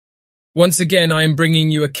Once again, I am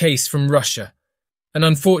bringing you a case from Russia. And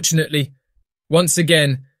unfortunately, once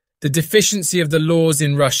again, the deficiency of the laws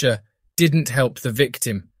in Russia didn't help the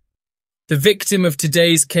victim. The victim of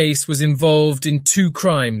today's case was involved in 2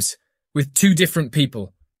 crimes with 2 different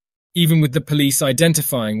people. Even with the police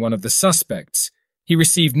identifying one of the suspects, he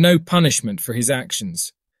received no punishment for his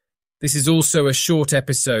actions. This is also a short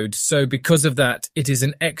episode, so because of that, it is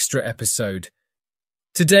an extra episode.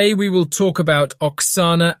 Today we will talk about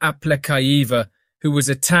Oksana Aplekaeva, who was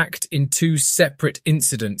attacked in 2 separate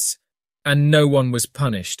incidents, and no one was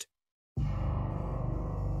punished.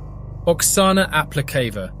 Oksana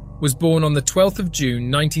Aplekaeva was born on the 12th of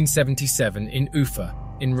June 1977 in Ufa,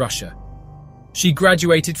 in Russia. She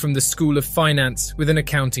graduated from the School of Finance with an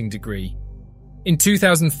accounting degree. In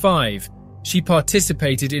 2005, she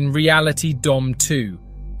participated in Reality Dom 2,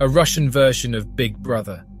 a Russian version of Big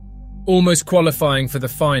Brother. Almost qualifying for the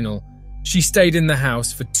final, she stayed in the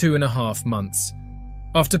house for 2.5 months.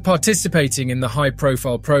 After participating in the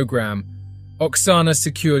high-profile program, Oksana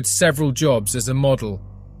secured several jobs as a model.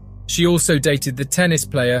 She also dated the tennis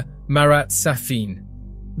player Marat Safin.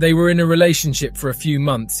 They were in a relationship for a few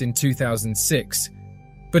months in 2006,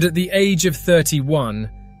 but at the age of 31,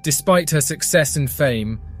 despite her success and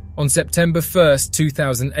fame, on September 1st,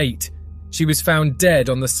 2008, she was found dead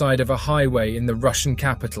on the side of a highway in the Russian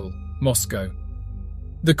capital, Moscow.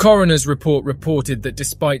 The coroner's report reported that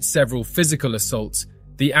despite several physical assaults,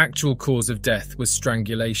 the actual cause of death was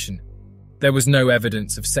strangulation. There was no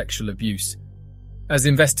evidence of sexual abuse. As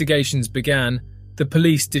investigations began, the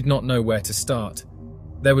police did not know where to start.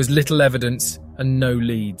 There was little evidence and no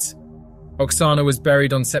leads. Oksana was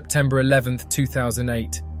buried on September 11,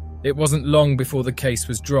 2008. It wasn't long before the case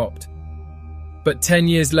was dropped. But 10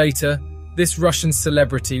 years later, this Russian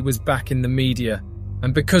celebrity was back in the media,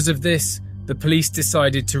 and because of this, the police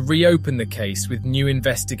decided to reopen the case with new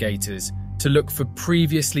investigators to look for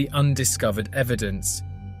previously undiscovered evidence.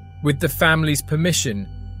 With the family's permission,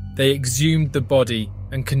 they exhumed the body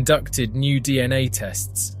and conducted new DNA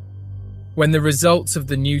tests. When the results of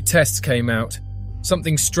the new tests came out,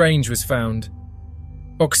 something strange was found.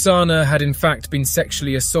 Oksana had in fact been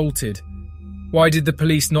sexually assaulted. Why did the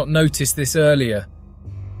police not notice this earlier?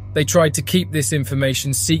 They tried to keep this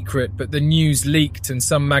information secret, but the news leaked and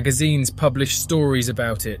some magazines published stories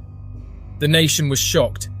about it. The nation was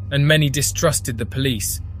shocked and many distrusted the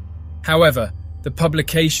police. However, the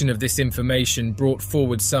publication of this information brought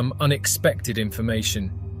forward some unexpected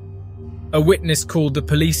information. A witness called the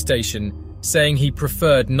police station, saying he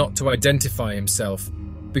preferred not to identify himself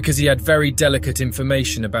because he had very delicate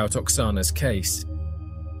information about Oksana's case.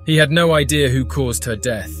 He had no idea who caused her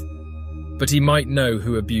death, but he might know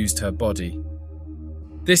who abused her body.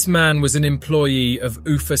 This man was an employee of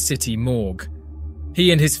Ufa City Morgue.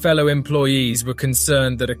 He and his fellow employees were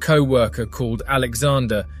concerned that a co-worker called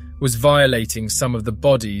Alexander was violating some of the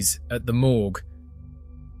bodies at the morgue.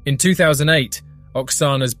 In 2008,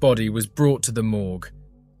 Oksana's body was brought to the morgue.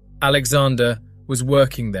 Alexander was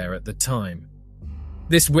working there at the time.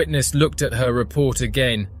 This witness looked at her report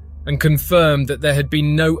again and confirmed that there had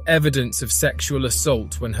been no evidence of sexual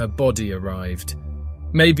assault when her body arrived.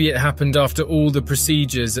 Maybe it happened after all the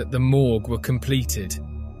procedures at the morgue were completed.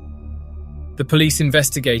 The police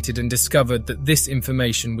investigated and discovered that this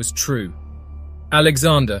information was true.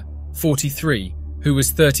 Alexander, 43, who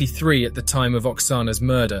was 33 at the time of Oksana's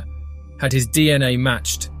murder, had his DNA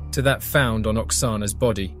matched to that found on Oksana's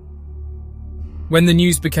body. When the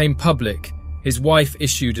news became public, his wife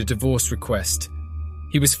issued a divorce request.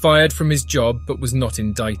 He was fired from his job but was not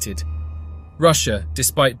indicted. Russia,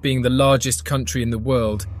 despite being the largest country in the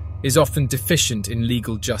world, is often deficient in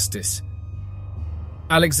legal justice.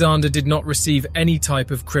 Alexander did not receive any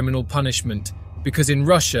type of criminal punishment because in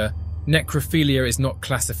Russia, necrophilia is not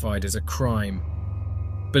classified as a crime.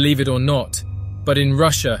 Believe it or not, but in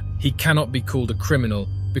Russia, he cannot be called a criminal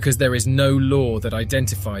because there is no law that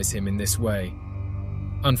identifies him in this way.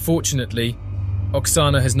 Unfortunately,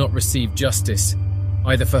 Oksana has not received justice,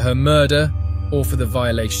 either for her murder or for the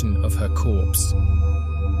violation of her corpse.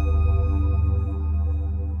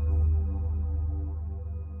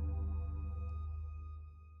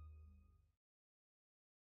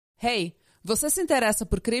 Hey, você se interessa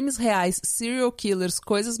por crimes reais, serial killers,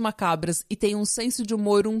 coisas macabras e tem um senso de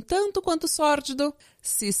humor um tanto quanto sórdido?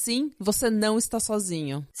 Se sim, você não está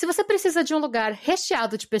sozinho. Se você precisa de um lugar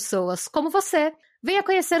recheado de pessoas como você, venha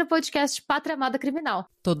conhecer o podcast Pátria Amada Criminal.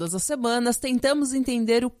 Todas as semanas tentamos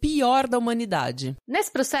entender o pior da humanidade.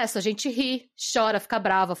 Nesse processo a gente ri, chora, fica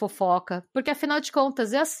brava, fofoca, porque afinal de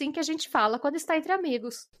contas é assim que a gente fala quando está entre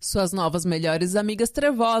amigos. Suas novas melhores amigas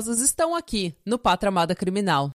trevosas estão aqui no Pátria Amada Criminal.